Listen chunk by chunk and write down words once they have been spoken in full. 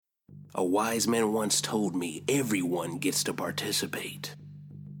A wise man once told me everyone gets to participate.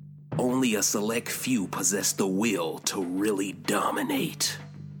 Only a select few possess the will to really dominate.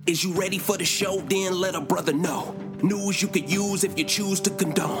 Is you ready for the show? Then let a brother know. News you could use if you choose to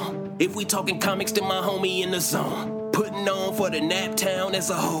condone. If we talking comics, then my homie in the zone. Putting on for the Nap Town as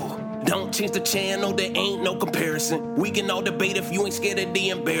a whole. Don't change the channel, there ain't no comparison. We can all debate if you ain't scared of the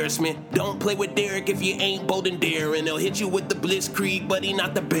embarrassment. Don't play with Derek if you ain't bold and daring. They'll hit you with the Blitzkrieg, but he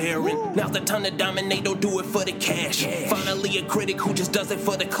not the Baron. Now's the time to dominate, don't do it for the cash. Finally a critic who just does it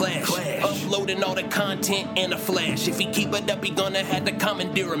for the clash. Uploading all the content and a flash. If he keep it up, he gonna have to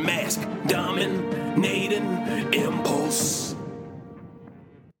commandeer a mask. Dominating impulse.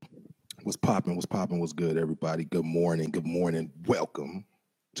 What's poppin', what's good, everybody? Good morning. Welcome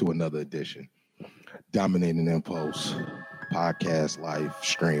to another edition. Dominating Impulse, podcast life,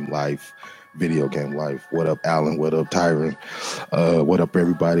 stream life, video game life. What up, Alan? What up, Tyron? What up,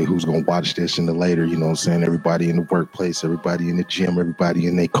 everybody who's going to watch this in the later, you know what I'm saying? Everybody in the workplace, everybody in the gym, everybody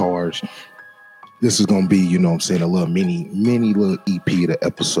in their cars. This is going to be, you know what I'm saying, a little mini little EP to the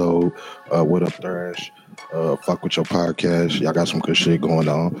episode. What up, Thrash? Fuck with your podcast. Y'all got some good shit going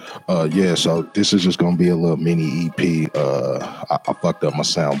on. So this is just going to be a little mini EP. I fucked up my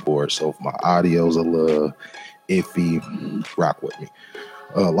soundboard, so if my audio's a little iffy, rock with me.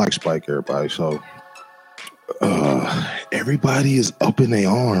 Like Spike, everybody. So everybody is up in their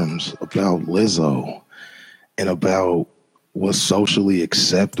arms about Lizzo and about what's socially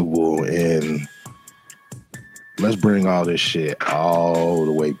acceptable, and let's bring all this shit all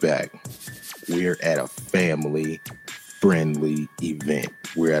the way back. We're at a family-friendly event.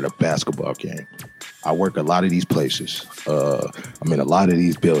 We're at a basketball game. I work a lot of these places. I'm in a lot of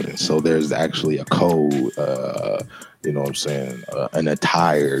these buildings, so there's actually a code, you know what I'm saying, an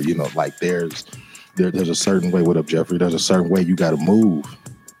attire, you know, like there's a certain way. What up, Jeffrey? There's a certain way you got to move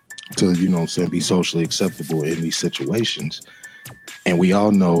to, you know what I'm saying, be socially acceptable in these situations. And we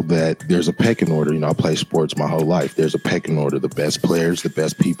all know that there's a pecking order. You know, I play sports my whole life. There's a pecking order. The best players, the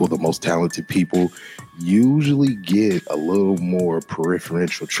best people, the most talented people usually get a little more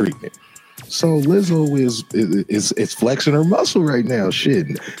preferential treatment. So Lizzo is flexing her muscle right now. Shit,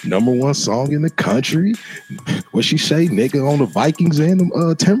 #1 song in the country. What she say, nigga, on the Vikings and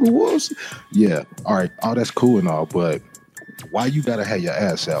the Timberwolves? Yeah, all right, all that's cool and all, but why you gotta have your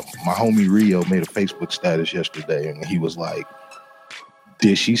ass out? My homie Rio made a Facebook status yesterday, and he was like,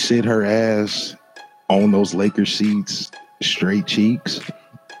 did she sit her ass on those Lakers seats, straight cheeks?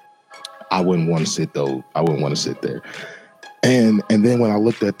 I wouldn't want to sit though. I wouldn't want to sit there. And then when I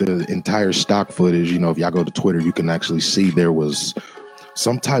looked at the entire stock footage, you know, if y'all go to Twitter, you can actually see there was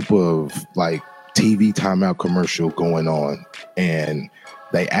some type of like TV timeout commercial going on, and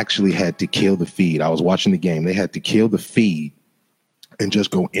they actually had to kill the feed. I was watching the game. They had to kill the feed and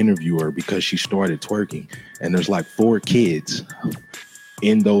just go interview her because she started twerking. And there's like 4 kids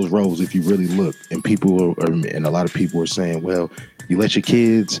in those rows, if you really look, and and a lot of people are saying, well, you let your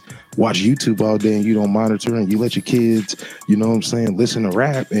kids watch YouTube all day and you don't monitor, and you let your kids, you know what I'm saying, listen to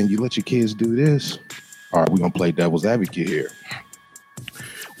rap, and you let your kids do this. All right, we're going to play devil's advocate here.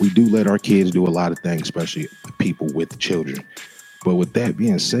 We do let our kids do a lot of things, especially people with children. But with that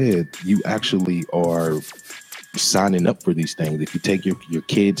being said, you actually are signing up for these things. If you take your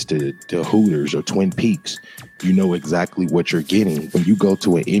kids to Hooters or Twin Peaks, you know exactly what you're getting. When you go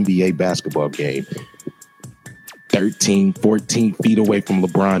to an NBA basketball game, 13, 14 feet away from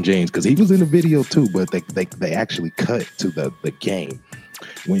LeBron James, because he was in the video too, but they actually cut to the game.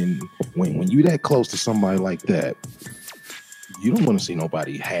 When you that close to somebody like that, you don't want to see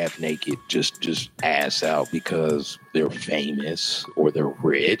nobody half naked, just ass out because they're famous or they're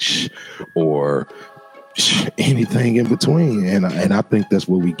rich or anything in between. And I think that's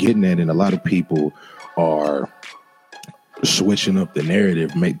what we're getting at. And a lot of people are switching up the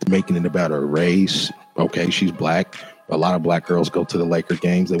narrative, making it about her race. Okay, she's black. A lot of black girls go to the Laker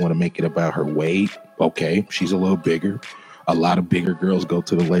games. They want to make it about her weight. Okay, she's a little bigger. A lot of bigger girls go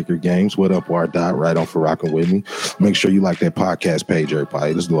to the Laker games. What up, R. Dot? Right on for rocking with me. Make sure you like that podcast page,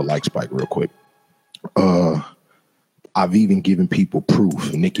 everybody. Let's do a like spike real quick. I've even given people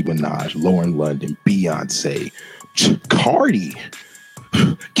proof. Nicki Minaj, Lauren London, Beyonce, Cardi,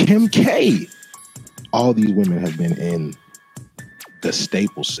 Kim K. All these women have been in the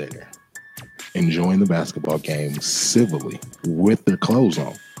Staples Center enjoying the basketball game civilly with their clothes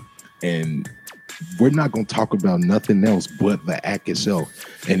on. And we're not going to talk about nothing else but the act itself.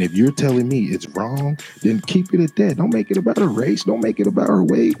 And if you're telling me it's wrong, then keep it at that. Don't make it about her race. Don't make it about her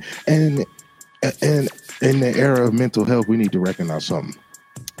weight. And in the era of mental health, we need to recognize something.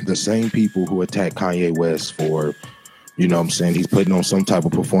 The same people who attack Kanye West for You know what I'm saying? He's putting on some type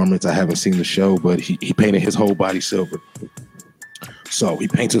of performance. I haven't seen the show, but he painted his whole body silver. So he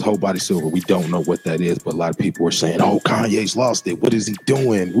paints his whole body silver. We don't know what that is, but a lot of people are saying, oh, Kanye's lost it. What is he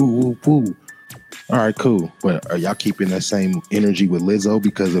doing? Woo, woo, woo. All right, cool. But are y'all keeping that same energy with Lizzo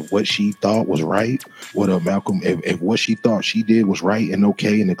because of what she thought was right? What up, Malcolm? If what she thought she did was right and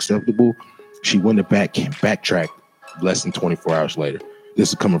okay and acceptable, she wouldn't have backtracked less than 24 hours later. This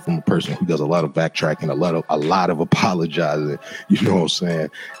is coming from a person who does a lot of backtracking, a lot of apologizing. You know what I'm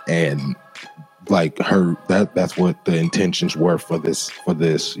saying? And like that's what the intentions were for this.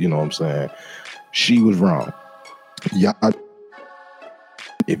 You know what I'm saying? She was wrong. Yeah.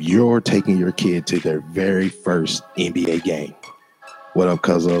 If you're taking your kid to their very first NBA game, what up,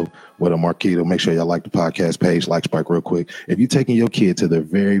 Cuzzo? What up, Marquito? Make sure y'all like the podcast page, like Spike real quick. If you're taking your kid to their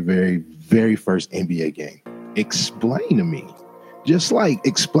very, very, very first NBA game, explain to me. Just like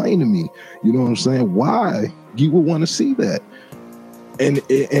explain to me, you know what I'm saying, why you would want to see that. And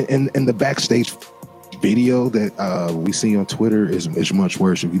the backstage video that we see on Twitter is much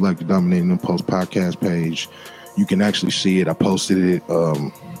worse. If you like the Dominating Impulse podcast page, you can actually see it. I posted it.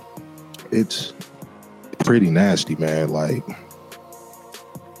 It's pretty nasty, man. Like,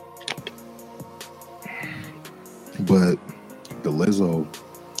 but the Lizzo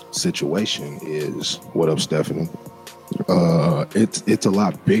situation is, what up, Stephanie? It's a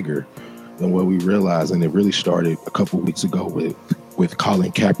lot bigger than what we realize, and it really started a couple weeks ago with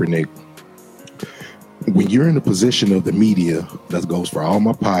Colin Kaepernick. When you're in the position of the media, that goes for all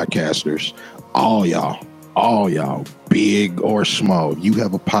my podcasters, all y'all, big or small, if you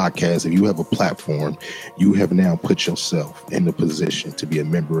have a podcast, if you have a platform, you have now put yourself in the position to be a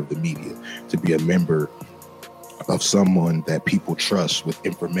member of the media, to be a member of someone that people trust with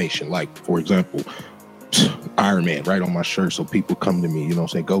information. Like, for example, Iron Man right on my shirt, so people come to me, you know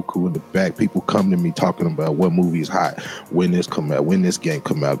what I'm saying, Goku in the back, people come to me talking about what movie is hot, when this come out, when this game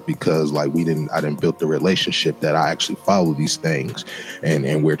come out, because like I didn't build the relationship that I actually follow these things,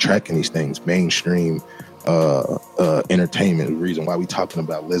 and we're tracking these things. Mainstream entertainment, the reason why we talking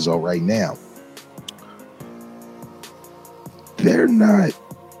about Lizzo right now, they're not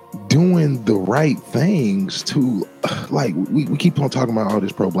doing the right things to, like, we keep on talking about all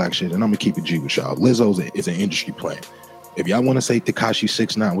this pro-black shit, and I'm gonna keep it G with y'all. Lizzo is an industry plant. If y'all want to say Tekashi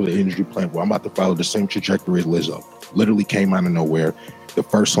 6ix9ine was an industry plant, well, I'm about to follow the same trajectory as Lizzo. Literally came out of nowhere. The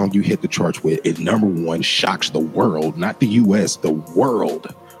first song you hit the charts with is #1, shocks the world, not the US, the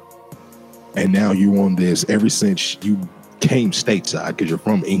world. And now you on this ever since you came stateside, because you're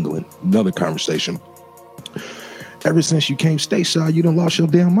from England. Another conversation. Ever since you came stateside, you done lost your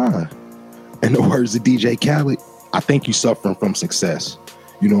damn mind. In the words of DJ Khaled, I think you suffering from success.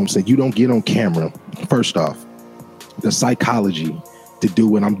 You know what I'm saying? You don't get on camera. First off, the psychology to do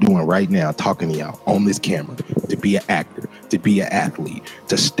what I'm doing right now, talking to y'all on this camera, to be an actor, to be an athlete,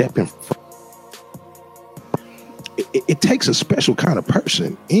 to step in front. It takes a special kind of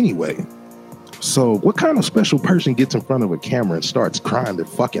person anyway. So what kind of special person gets in front of a camera and starts crying their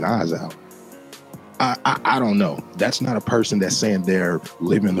fucking eyes out? I don't know. That's not a person that's saying they're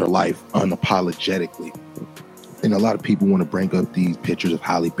living their life unapologetically. And a lot of people want to bring up these pictures of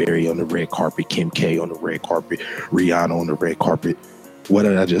Halle Berry on the red carpet, Kim K on the red carpet, Rihanna on the red carpet. What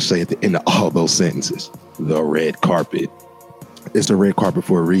did I just say at the end of all those sentences? The red carpet. It's the red carpet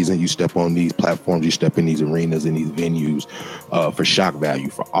for a reason. You step on these platforms, you step in these arenas and these venues for shock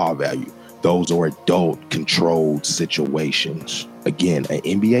value, for awe value. Those are adult controlled situations. Again, an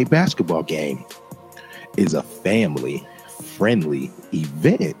NBA basketball game is a family friendly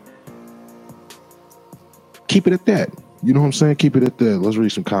event. Keep it at that. You know what I'm saying? Keep it at that. Let's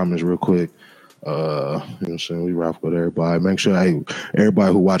read some comments real quick. You know what I'm saying? We rock with everybody. Make sure, hey,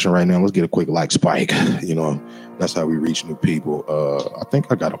 everybody who watching right now, let's get a quick like spike. You know, that's how we reach new people. I think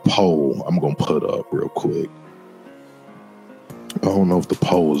I got a poll I'm going to put up real quick. I don't know if the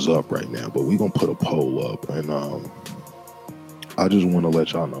poll is up right now, but we're going to put a poll up. And I just want to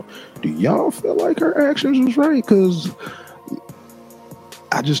let y'all know. Do y'all feel like her actions was right? Because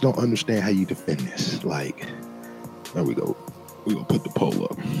I just don't understand how you defend this. Like, there we go. We're going to put the poll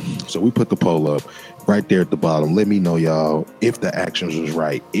up. So we put the poll up right there at the bottom. Let me know, y'all, if the actions was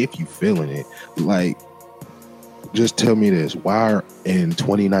right, if you feeling it. Like, just tell me this. Why in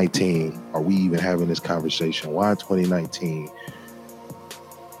 2019 are we even having this conversation? Why in 2019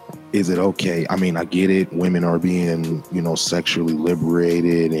 is it okay? I mean, I get it. Women are being, you know, sexually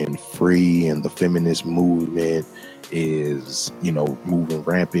liberated and free, and the feminist movement is, you know, moving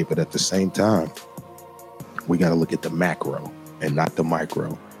rampant. But at the same time, we got to look at the macro and not the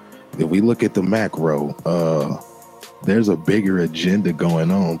micro. If we look at the macro, there's a bigger agenda going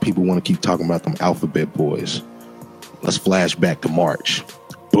on. People want to keep talking about them alphabet boys. Let's flash back to March.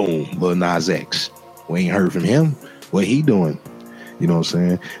 Boom, Lil Nas X. We ain't heard from him. What he doing? You know what I'm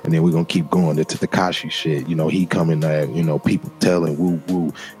saying? And then we're going to keep going to Tekashi shit. You know, he coming at, you know, people telling woo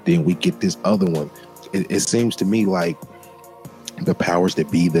woo. Then we get this other one. It seems to me like the powers that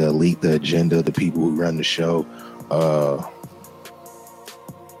be, the elite, the agenda, the people who run the show,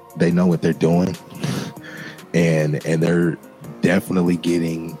 they know what they're doing. And they're definitely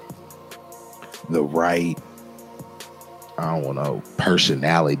getting the right, I don't know,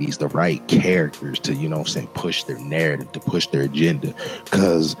 personalities, the right characters to, you know what I'm saying, push their narrative, to push their agenda.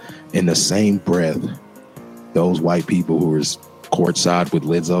 Because in the same breath, those white people who were courtside with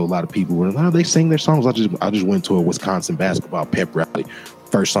Lizzo, a lot of people were, oh, they sing their songs. I just went to a Wisconsin basketball pep rally.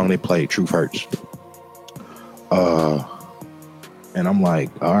 First song they played, Truth Hurts. And I'm like,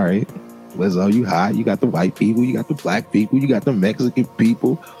 all right, Lizzo, you hot. You got the white people, you got the black people, you got the Mexican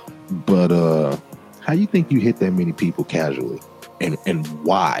people. But how you think you hit that many people casually? And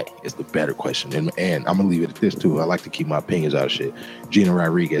why is the better question. And I'm gonna leave it at this too. I like to keep my opinions out of shit. Gina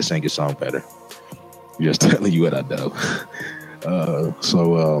Rodriguez sang his song better. Just telling you what I know.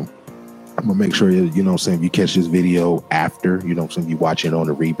 So I'm gonna make sure, you know what I'm saying, if you catch this video after, you know what I'm saying, you watching it on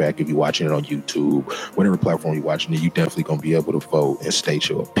the reback, if you're watching it on YouTube, whatever platform you're watching it, you definitely gonna be able to vote and state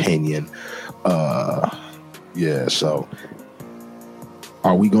your opinion. Yeah, so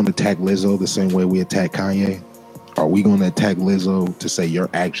are we gonna attack Lizzo the same way we attack Kanye? Are we going to attack Lizzo to say your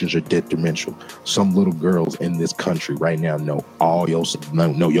actions are detrimental? Some little girls in this country right now know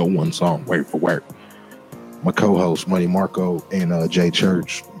your one song, word for word. My co-host, Money Marco, and Jay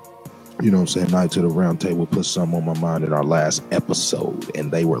Church, you know what I'm saying, Night to the Round Table, put something on my mind in our last episode. And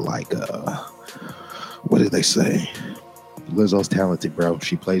they were like, what did they say? Lizzo's talented, bro.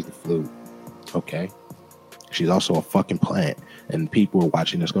 She plays the flute. Okay. She's also a fucking plant. And people are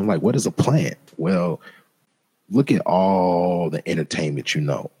watching this going like, what is a plant? Well, look at all the entertainment, you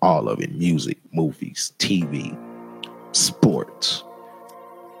know, all of it, music, movies, TV, sports.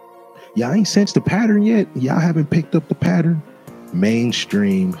 Y'all ain't sensed the pattern yet? Y'all haven't picked up the pattern?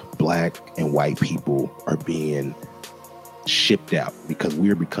 Mainstream black and white people are being shipped out because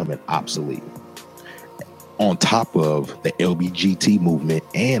we're becoming obsolete. On top of the LGBT movement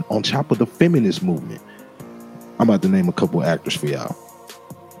and on top of the feminist movement. I'm about to name a couple actors for y'all.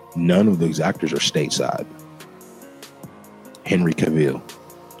 None of these actors are stateside. Henry Cavill,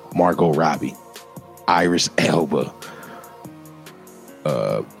 Margot Robbie, Idris Elba.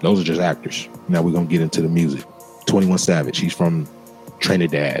 Those are just actors. Now we're going to get into the music. 21 Savage, she's from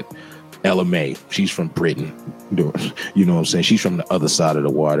Trinidad. Ella May, she's from Britain. You know what I'm saying? She's from the other side of the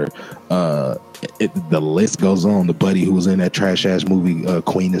water. The list goes on. The buddy who was in that trash-ass movie,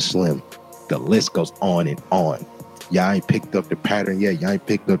 Queen and Slim. The list goes on and on. Y'all ain't picked up the pattern yet. Y'all ain't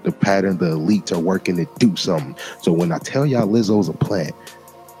picked up the pattern. The elites are working to do something. So when I tell y'all Lizzo's a plant,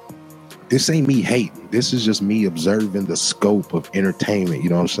 this ain't me hating. This is just me observing the scope of entertainment. You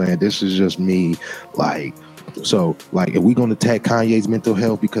know what I'm saying? This is just me like, so like, if we gonna attack Kanye's mental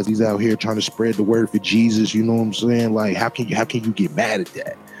health because he's out here trying to spread the word for Jesus, you know what I'm saying? Like, how can you get mad at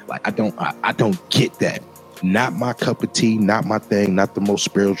that? Like, I don't get that. Not my cup of tea, not my thing, not the most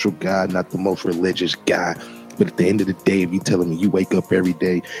spiritual guy, not the most religious guy. But at the end of the day, if you telling me you wake up every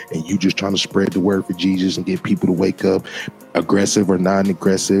day and you just trying to spread the word for Jesus and get people to wake up, aggressive or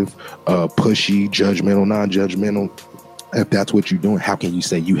non-aggressive, pushy, judgmental, non-judgmental, if that's what you're doing, how can you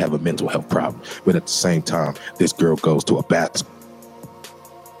say you have a mental health problem? But at the same time, this girl goes to a basketball.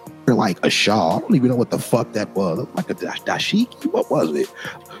 They're like a shawl. I don't even know what the fuck that was. Like a dashiki? What was it?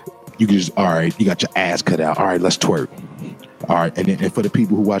 You can just, all right, you got your ass cut out. All right, let's twerk. All right, and for the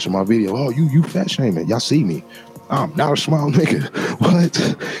people who watching my video, oh, you fat shaming. Y'all see me. I'm not a small nigga.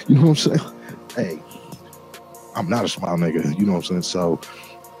 What? You know what I'm saying? Hey, I'm not a small nigga. You know what I'm saying? So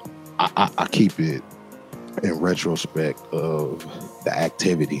I keep it in retrospect of the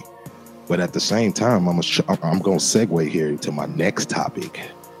activity. But at the same time, I'm going to segue here to my next topic.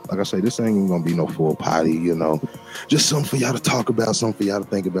 Like I say, this ain't even going to be no full potty, you know. Just something for y'all to talk about, something for y'all to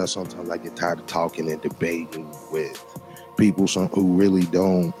think about. Sometimes I get tired of talking and debating with people who really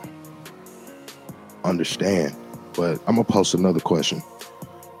don't understand. But I'm gonna post another question.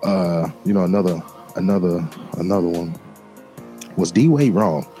 You know, another one. Was D-Wade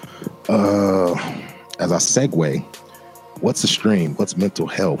wrong? As I segue, what's the stream? What's mental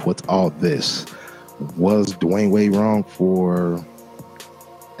health? What's all this? Was Dwayne Wade wrong for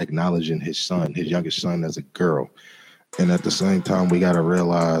acknowledging his son, his youngest son, as a girl? And at the same time, we gotta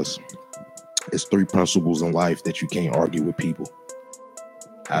realize it's 3 principles in life that you can't argue with people: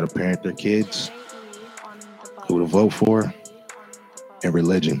 how to parent their kids, who to vote for, and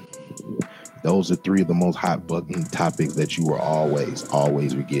religion. Those are three of the most hot button topics that you will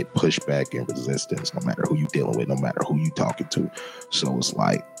always would get pushback and resistance, no matter who you dealing with, no matter who you talking to. So it's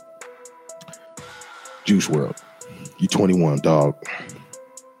like, Juice WRLD, you 21, dog.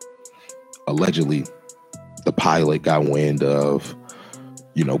 Allegedly, the pilot got wind of,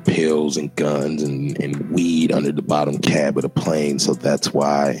 pills and guns and weed under the bottom cab of the plane. So that's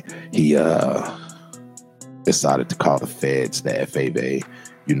why he decided to call the feds, the FAA.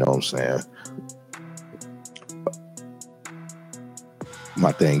 You know what I'm saying?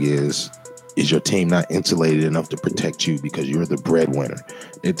 My thing is your team not insulated enough to protect you because you're the breadwinner?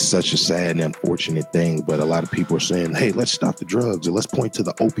 It's such a sad and unfortunate thing, but a lot of people are saying, hey, let's stop the drugs and let's point to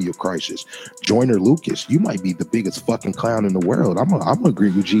the opioid crisis. Joyner Lucas, you might be the biggest fucking clown in the world. I'm gonna agree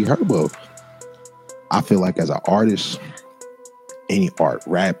with G Herbo. I feel like as an artist, any art,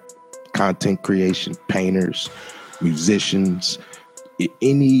 rap, content creation, painters, musicians,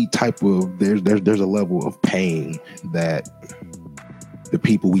 any type of, there's a level of pain that the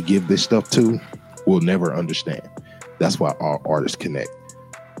people we give this stuff to will never understand. That's why all artists connect.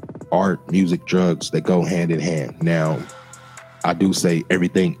 Art, music, drugs, they go hand in hand. Now, I do say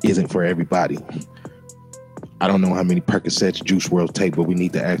everything isn't for everybody. I don't know how many Percocets Juice WRLD take, but we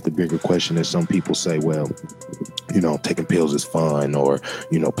need to ask the bigger question that some people say, well, taking pills is fun, or,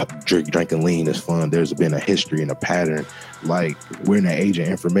 drinking lean is fun. There's been a history and a pattern. Like, we're in the age of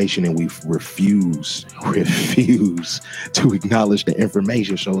information and we refuse to acknowledge the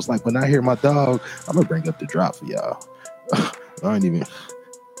information. So it's like, when I hear my dog, I'm going to bring up the drop for y'all. I don't even...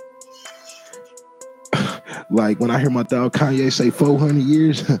 Like, when I hear my dog Kanye say 400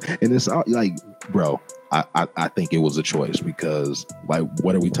 years, and it's all like, bro, I think it was a choice, because, like,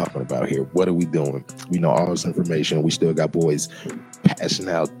 what are we talking about here? What are we doing? We know all this information. We still got boys passing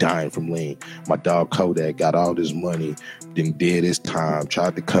out, dying from lean. My dog Kodak got all this money, then did his time,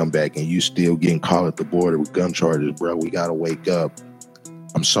 tried to come back, and you still getting caught at the border with gun charges, bro. We got to wake up.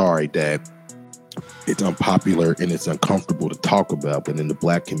 I'm sorry that it's unpopular and it's uncomfortable to talk about, but in the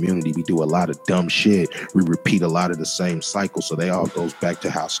Black community, we do a lot of dumb shit. We repeat a lot of the same cycle, so they all goes back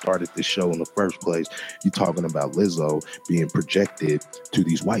to how I started this show in the first place. You talking about Lizzo being projected to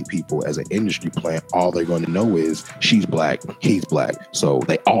these white people as an industry plant. All they're going to know is she's Black, he's Black, so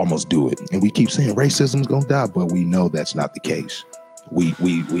they almost do it. And we keep saying racism's gonna die, but we know that's not the case.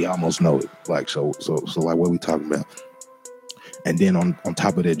 We almost know it. Like, so like, what are we talking about? And then on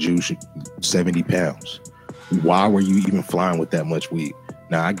top of that, Juice, 70 pounds. Why were you even flying with that much weed?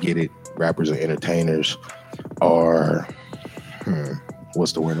 Now, I get it. Rappers and entertainers are,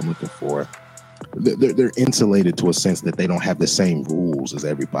 what's the word I'm looking for? They're insulated to a sense that they don't have the same rules as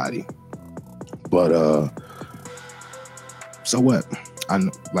everybody. But, so what? I'm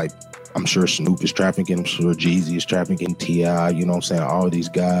sure Snoop is trafficking. I'm sure Jeezy is trafficking. T.I., you know what I'm saying? All of these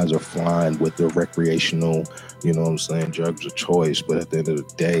guys are flying with their recreational, you know what I'm saying, drugs of choice. But at the end of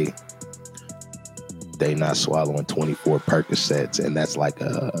the day, they not swallowing 24 Percocets. And that's like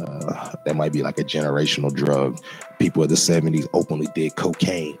that might be like a generational drug. People of the 70s openly did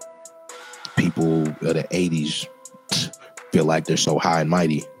cocaine. People of the 80s feel like they're so high and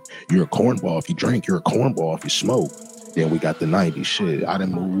mighty. You're a cornball if you drink. You're a cornball if you smoke. Then we got the 90s shit. I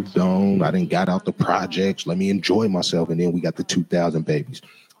done moved on. I done got out the projects. Let me enjoy myself. And then we got the 2000 babies.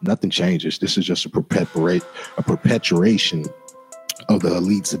 Nothing changes. This is just a perpetuation of the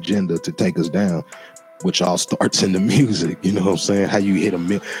elite's agenda to take us down, which all starts in the music. You know what I'm saying? How you hit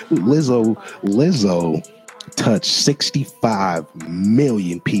Lizzo touched 65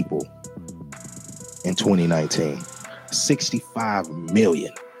 million people in 2019. 65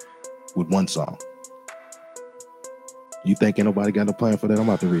 million with one song. You think ain't nobody got no plan for that? I'm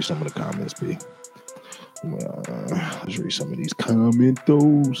about to read some of the comments, B. Let's read some of these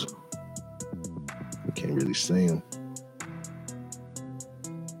commentos. I can't really see them.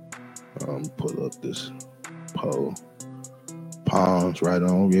 Pull up this poll. Palms, right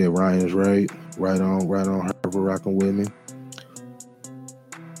on. Yeah, Ryan's right. Right on. Her for rocking with me.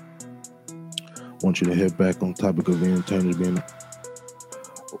 Want you to head back on topic of the entertainers being...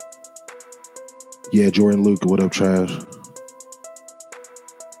 Yeah, Jordan Luca, what up, Trash?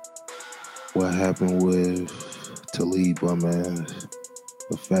 What happened with Talib, bum ass?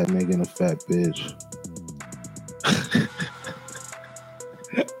 A fat nigga and a fat bitch.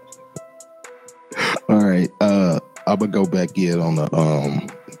 All right, I'm gonna go back in on the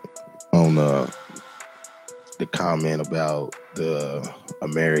comment about the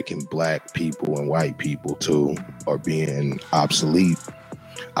American Black people and white people too are being obsolete.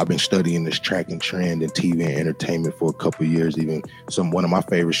 I've been studying this track and trend in TV and entertainment for a couple of years. Even one of my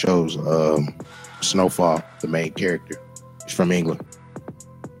favorite shows, Snowfall, the main character, is from England.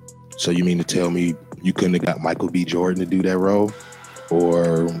 So you mean to tell me you couldn't have got Michael B. Jordan to do that role?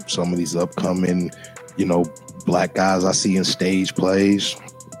 Or some of these upcoming, black guys I see in stage plays?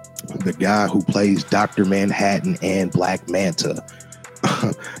 The guy who plays Dr. Manhattan and Black Manta.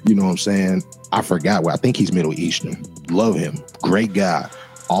 You know what I'm saying? I forgot. I think he's Middle Eastern. Love him. Great guy.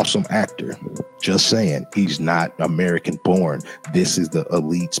 Awesome actor. Just saying, he's not American born. This is the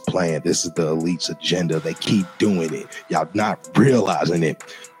elite's plan. This is the elite's agenda. They keep doing it. Y'all not realizing it.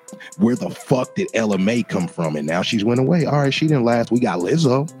 Where the fuck did Ella Mai come from? And now she's went away. All right, she didn't last. We got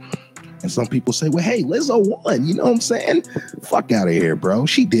Lizzo. And some people say, well, hey, Lizzo won. You know what I'm saying? Fuck out of here, bro.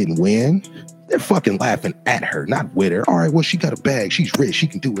 She didn't win. They're fucking laughing at her, not with her. All right, well, she got a bag. She's rich. She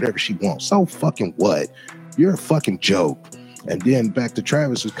can do whatever she wants. So fucking what? You're a fucking joke. And then back to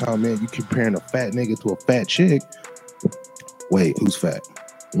Travis's comment, you comparing a fat nigga to a fat chick. Wait, who's fat?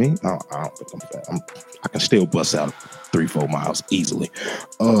 Me? I don't think I'm fat. I can still bust out 3-4 miles easily.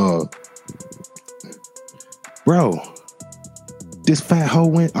 Bro, this fat hoe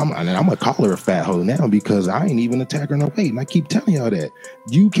went. I'm gonna call her a fat hoe now because I ain't even attack her no weight. And I keep telling y'all that.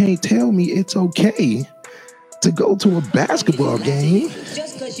 You can't tell me it's okay to go to a basketball game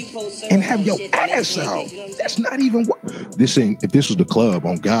and have your ass out. That's not even what this ain't. If this was the club,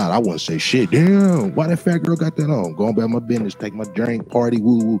 on God, I wouldn't say shit. Damn, why that fat girl got that on? Going about my business, take my drink, party,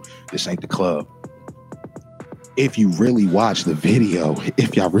 woo woo. This ain't the club. If you really watch the video,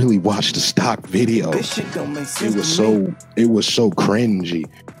 if y'all really watch the stock video, it was so cringy.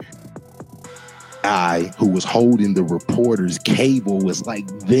 I, who was holding the reporter's cable, was like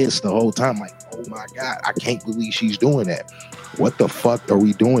this the whole time, like, oh my God, I can't believe she's doing that. What the fuck are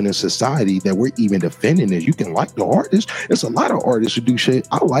we doing in society that we're even defending this? You can like the artist. There's a lot of artists who do shit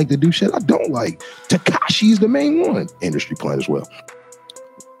I like to do shit I don't like. Tekashi's the main one. Industry plan as well.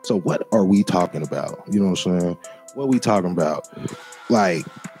 So what are we talking about? You know what I'm saying? What are we talking about? Like,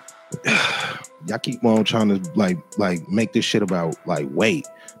 y'all keep on trying to like make this shit about like weight.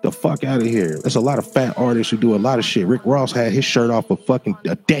 The fuck out of here. There's a lot of fat artists who do a lot of shit. Rick Ross had his shirt off for fucking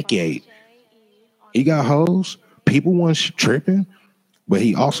a decade. He got hoes. People weren't tripping. But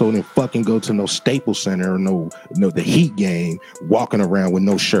he also didn't fucking go to no Staples Center or no the Heat game walking around with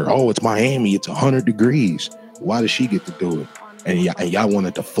no shirt. Oh, it's Miami. It's 100 degrees. Why does she get to do it? And y'all want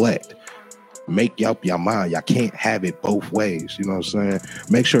to deflect. Make up your mind. Y'all can't have it both ways. You know what I'm saying?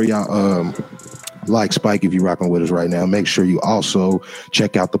 Make sure y'all like Spike if you're rocking with us right now. Make sure you also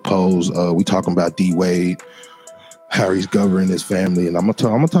check out the polls. We talking about D-Wade, how he's governing his family, and I'm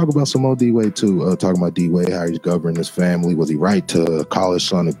gonna talk about some more D-Wade too. Talking about D-Wade, how he's governing his family. Was he right to call his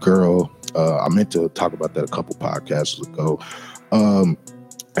son a girl? I meant to talk about that a couple podcasts ago.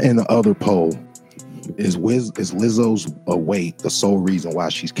 And the other poll. Is Lizzo's weight the sole reason why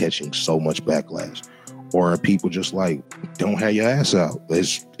she's catching so much backlash? Or are people just like, don't have your ass out?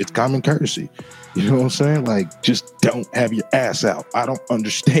 It's common courtesy. You know what I'm saying? Like, just don't have your ass out. I don't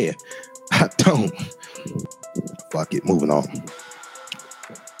understand. I don't. Fuck it, moving on.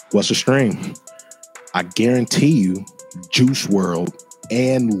 What's the stream? I guarantee you, Juice WRLD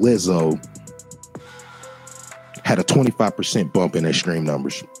and Lizzo had a 25% bump in their stream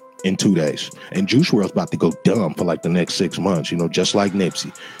numbers in 2 days. And Juice WRLD's about to go dumb for like the next 6 months, just like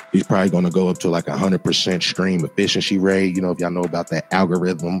Nipsey. He's probably going to go up to like 100% stream efficiency rate. If y'all know about that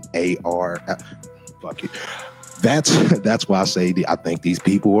algorithm, AR, fuck it. That's why I say I think these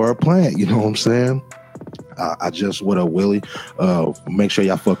people are a plant. You know what I'm saying? What up, Willie? Make sure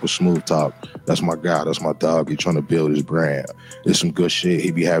y'all fuck with Smooth Talk. That's my guy. That's my dog. He's trying to build his brand. There's some good shit he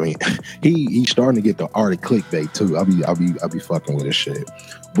be having. He's starting to get the art of clickbait too. I'll be fucking with his shit.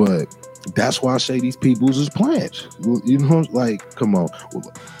 But that's why I say these peoples is plants. Like, come on.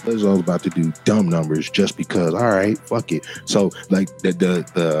 Lizzo's about to do dumb numbers just because. All right, fuck it. So like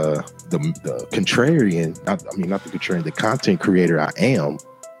the contrarian, not the contrarian, the content creator I am.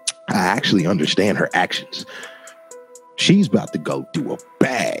 I actually understand her actions. She's about to go do a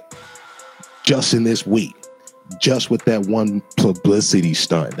bag just in this week, just with that one publicity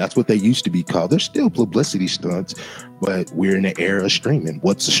stunt. That's what they used to be called. They're still publicity stunts, but we're in the era of streaming.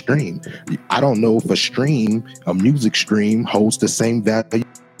 What's a stream? I don't know if a music stream holds the same value.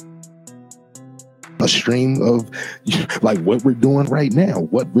 A stream of like what we're doing right now.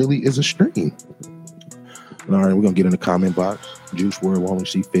 What really is a stream? All right, we're going to get in the comment box. Juice WRLD only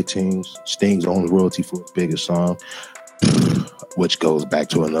see 15s. Sting's only royalty for his biggest song, which goes back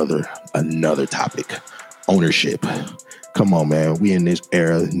to another topic ownership. Come on, man. We in this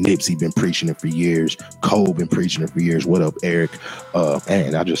era. Nipsey been preaching it for years. Cole been preaching it for years. What up, Eric?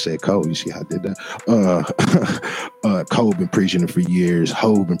 Man, I just said Cole. You see how I did that? Cole been preaching it for years.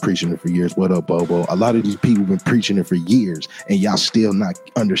 Ho been preaching it for years. What up, Bobo? A lot of these people been preaching it for years, and y'all still not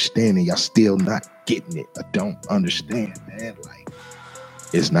understanding. Y'all still not getting it. I don't understand, man. Like,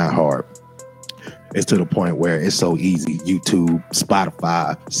 it's not hard. It's to the point where it's so easy. YouTube,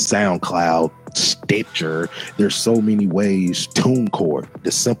 Spotify, SoundCloud, Stitcher. There's so many ways. TuneCore,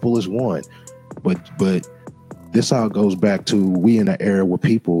 the simplest one. But this all goes back to we in an era where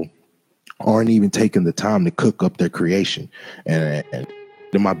people aren't even taking the time to cook up their creation. And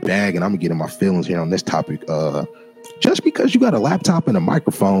in my bag, and I'm gonna get in my feelings here on this topic. Just because you got a laptop and a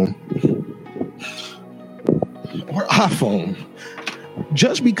microphone or iPhone,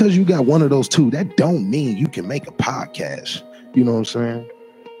 just because you got one of those two, that don't mean you can make a podcast. You know what I'm saying?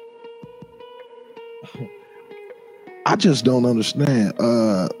 I just don't understand.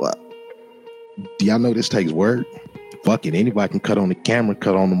 Do y'all know this takes work? Fuck it. Anybody can cut on the camera,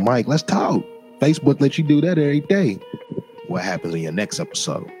 cut on the mic. Let's talk. Facebook lets you do that every day. What happens in your next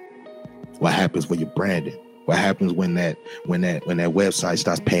episode? What happens when you're branding? What happens when that website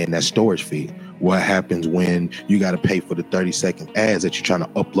starts paying that storage fee? What happens when you got to pay for the 30-second ads that you're trying to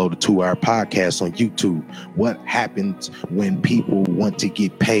upload a 2-hour podcast on YouTube? What happens when people want to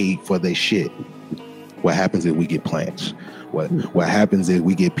get paid for their shit? What happens is we get plants. What happens is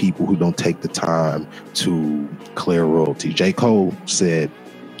we get people who don't take the time to clear royalty. J. Cole said,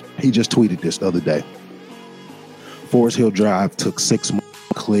 he just tweeted this the other day. Forest Hill Drive took 6 months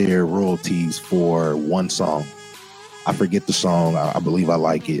to clear royalties for one song. I forget the song. I believe I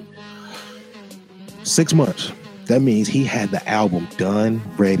like it. 6 months. That means he had the album done,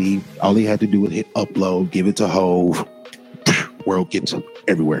 ready. All he had to do was hit upload, give it to Hove. World gets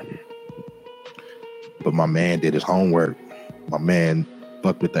everywhere. But my man did his homework. My man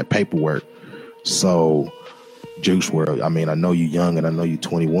fucked with that paperwork. So, Juice WRLD, I mean, I know you young and I know you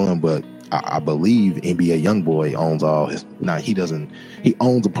 21, but I believe NBA YoungBoy owns all his. Now, he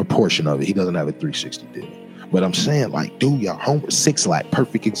owns a proportion of it. He doesn't have a 360 deal. But I'm saying, like, dude, your homework, 6 Lack,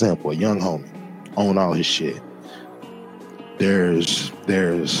 perfect example, a young homie, own all his shit. There's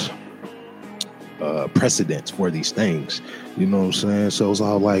precedence for these things. You know what I'm saying? So it's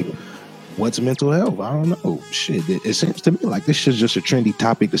all like, what's mental health? I don't know. Shit, it seems to me like this is just a trendy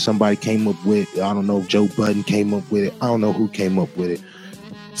topic that somebody came up with. I don't know if Joe Budden came up with it. I don't know who came up with it.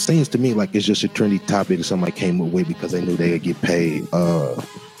 Seems to me like it's just a trendy topic that somebody came up with because they knew they would get paid. I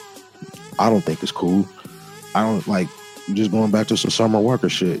don't think it's cool. I don't like just going back to some summer worker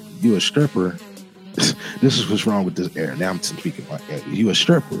shit. You a stripper. This is what's wrong with this era. Now I'm speaking like that. You a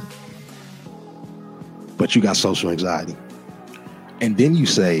stripper, but you got social anxiety. And then you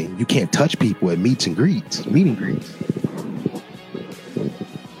say you can't touch people at meet and greets. You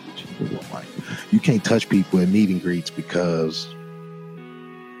can't touch people at meet and greets because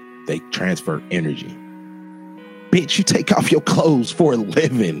they transfer energy. Bitch, you take off your clothes for a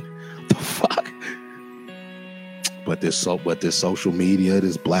living. The fuck? But this social media,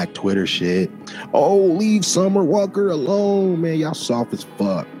 this black Twitter shit. Oh, leave Summer Walker alone, man. Y'all soft as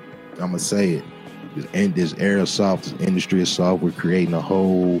fuck. I'ma say it. This era is soft, this industry is soft. We're creating a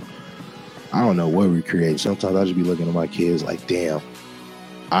whole, I don't know what we're creating. Sometimes I just be looking at my kids like, damn,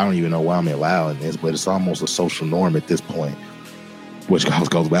 I don't even know why I'm allowing this, but it's almost a social norm at this point. Which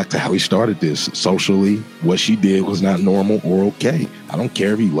goes back to how he started this. Socially, what she did was not normal or okay. I don't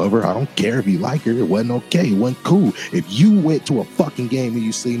care if you love her. I don't care if you like her. It wasn't okay. It wasn't cool. If you went to a fucking game and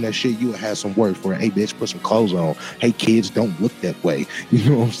you seen that shit, you would have some words for it. Hey, bitch, put some clothes on. Hey, kids, don't look that way. You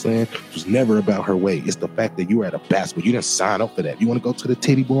know what I'm saying? It was never about her weight. It's the fact that you were at a basketball. You didn't sign up for that. You want to go to the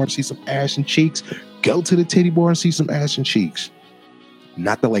titty bar and see some ass and cheeks? Go to the titty bar and see some ass and cheeks.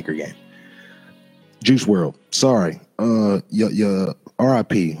 Not the Laker game. Juice WRLD. Sorry. Your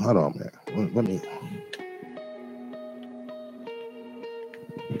RIP. Hold on, man. Let me.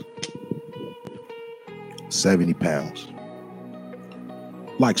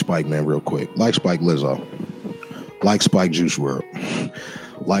 £70. Like Spike, man, real quick. Like Spike Lizzo. Like Spike Juice WRLD.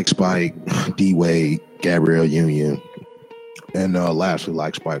 Like Spike D-Wade, Gabrielle Union. And lastly,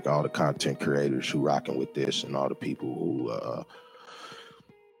 like Spike all the content creators who rocking with this and all the people who